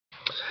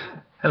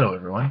Hello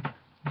everyone,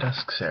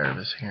 Dusk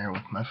Service here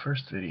with my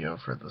first video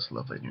for this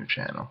lovely new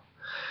channel.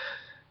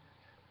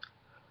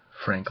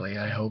 Frankly,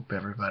 I hope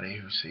everybody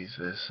who sees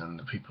this and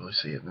the people who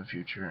see it in the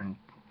future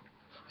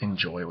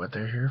enjoy what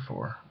they're here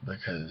for,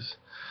 because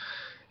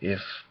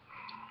if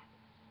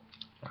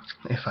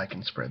I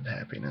can spread the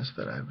happiness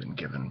that I've been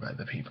given by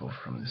the people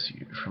from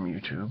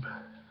YouTube,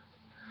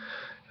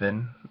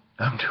 then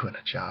I'm doing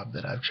a job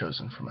that I've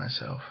chosen for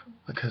myself,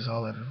 because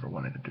all I've ever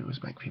wanted to do is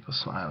make people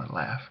smile and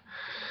laugh.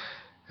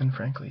 And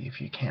frankly,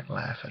 if you can't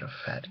laugh at a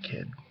fat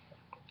kid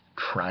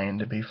trying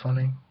to be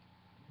funny,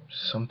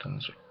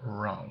 something's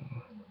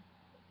wrong.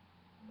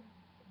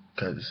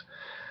 Because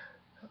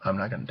I'm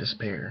not going to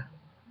disappear.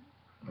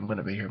 I'm going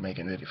to be here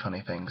making really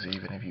funny things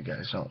even if you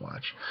guys don't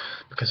watch.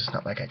 Because it's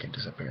not like I can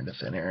disappear into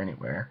thin air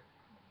anywhere.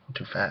 I'm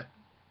too fat.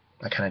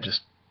 I kind of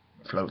just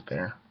float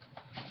there.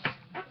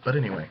 But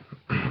anyway,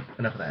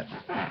 enough of that.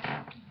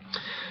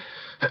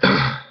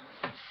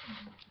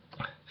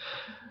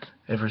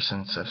 Ever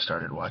since I've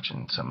started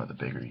watching some of the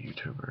bigger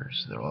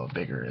YouTubers, they're all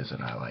bigger as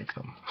in I like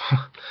them.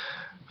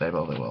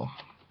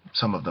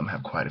 Some of them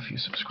have quite a few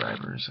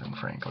subscribers, and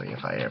frankly,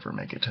 if I ever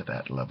make it to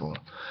that level,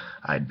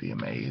 I'd be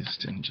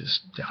amazed and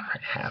just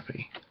downright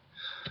happy.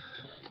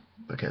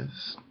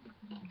 Because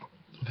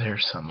they're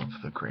some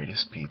of the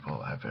greatest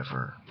people I've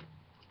never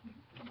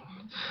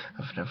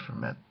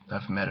met.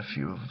 I've met a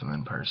few of them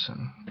in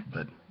person,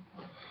 but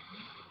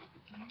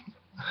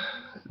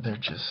they're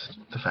just,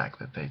 the fact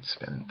that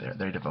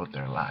they devote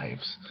their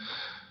lives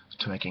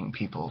to making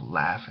people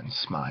laugh and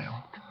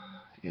smile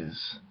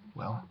is,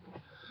 well,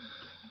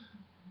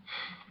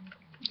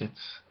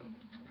 it's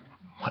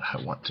what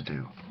I want to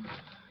do,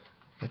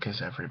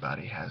 because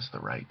everybody has the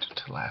right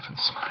to laugh and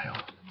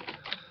smile.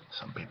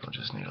 Some people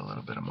just need a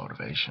little bit of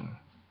motivation,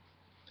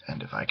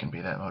 and if I can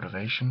be that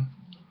motivation,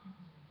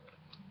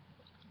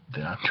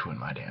 then I'm doing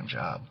my damn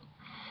job.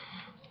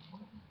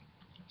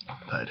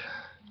 But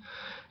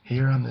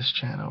here on this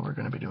channel, we're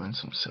going to be doing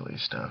some silly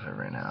stuff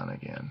every now and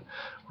again.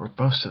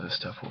 Most of the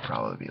stuff will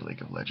probably be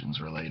League of Legends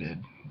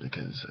related,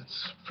 because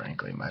it's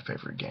frankly my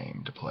favorite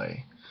game to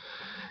play.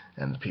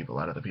 And a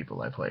lot of the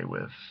people I play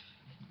with,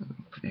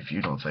 if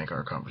you don't think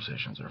our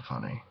conversations are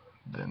funny,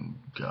 then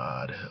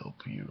God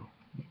help you.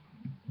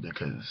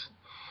 Because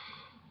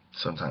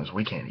sometimes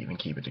we can't even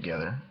keep it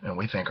together, and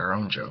we think our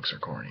own jokes are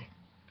corny.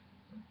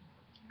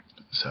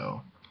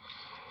 So,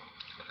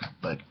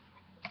 but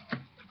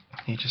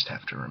you just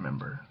have to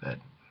remember that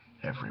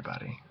every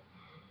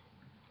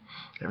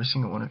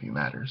single one of you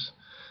matters.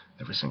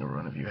 Every single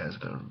one of you has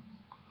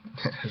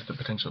the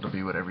potential to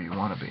be whatever you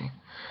want to be.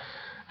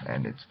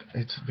 And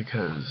it's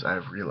because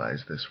I've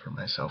realized this for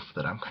myself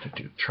that I'm going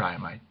to try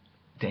my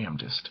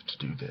damnedest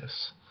to do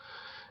this.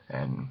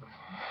 And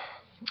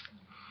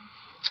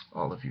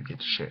all of you get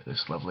to share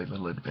this lovely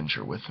little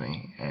adventure with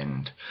me,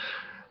 and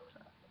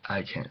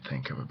I can't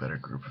think of a better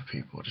group of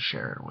people to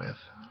share it with.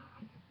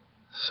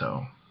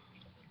 So,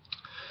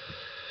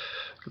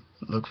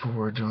 look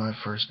forward to my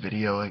first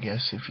video, I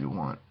guess, if you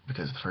want,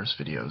 because the first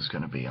video is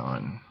going to be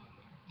on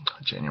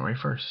January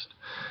 1st.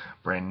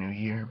 Brand new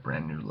year,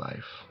 brand new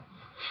life.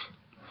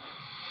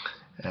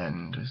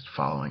 And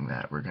following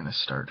that, we're going to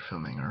start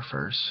filming our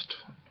first,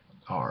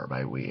 or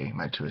by we,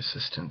 my two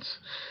assistants.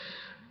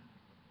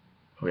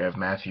 We have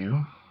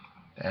Matthew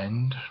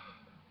and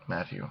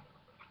Matthew.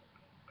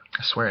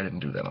 I swear I didn't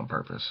do that on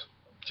purpose.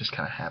 It just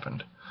kind of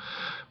happened.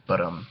 But,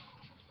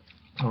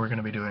 we're going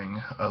to be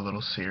doing a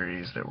little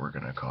series that we're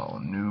going to call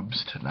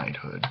Noobs to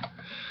Knighthood,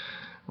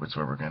 which is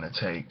where we're going to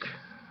take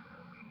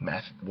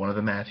one of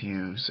the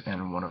Matthews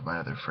and one of my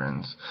other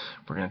friends.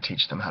 We're going to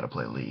teach them how to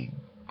play League.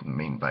 I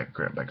mean, by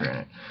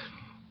granted,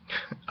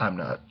 I'm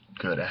not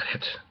good at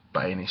it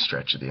by any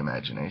stretch of the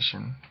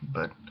imagination,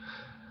 but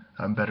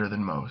I'm better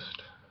than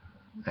most,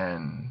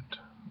 and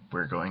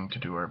we're going to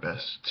do our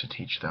best to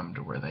teach them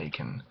to where they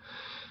can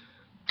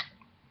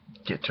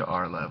get to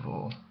our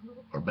level,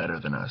 or better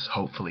than us,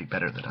 hopefully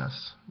better than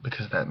us,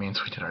 because that means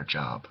we did our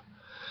job,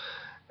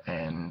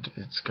 and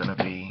it's gonna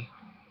be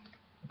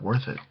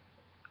worth it.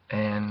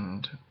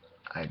 And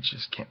I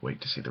just can't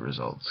wait to see the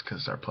results,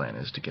 because our plan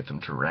is to get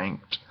them to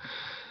ranked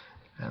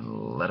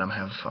and let them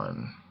have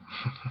fun.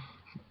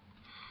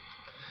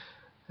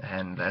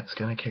 And that's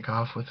gonna kick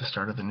off with the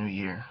start of the new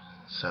year.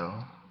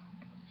 So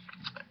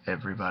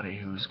everybody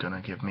who's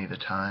gonna give me the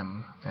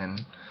time,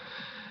 and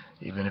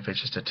even if it's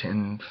just a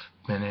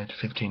 10-minute,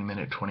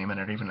 15-minute,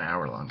 20-minute, or even an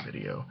hour-long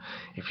video,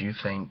 if you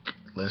think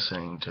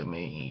listening to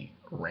me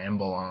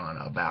ramble on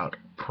about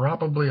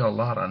probably a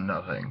lot of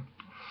nothing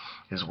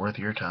is worth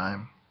your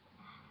time,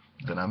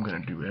 then I'm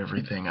going to do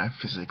everything I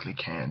physically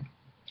can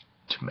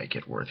to make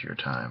it worth your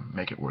time,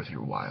 make it worth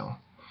your while.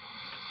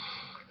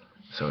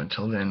 So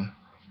until then,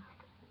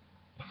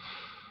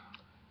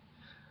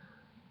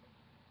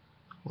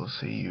 we'll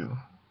see you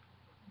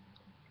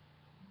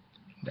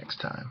next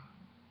time.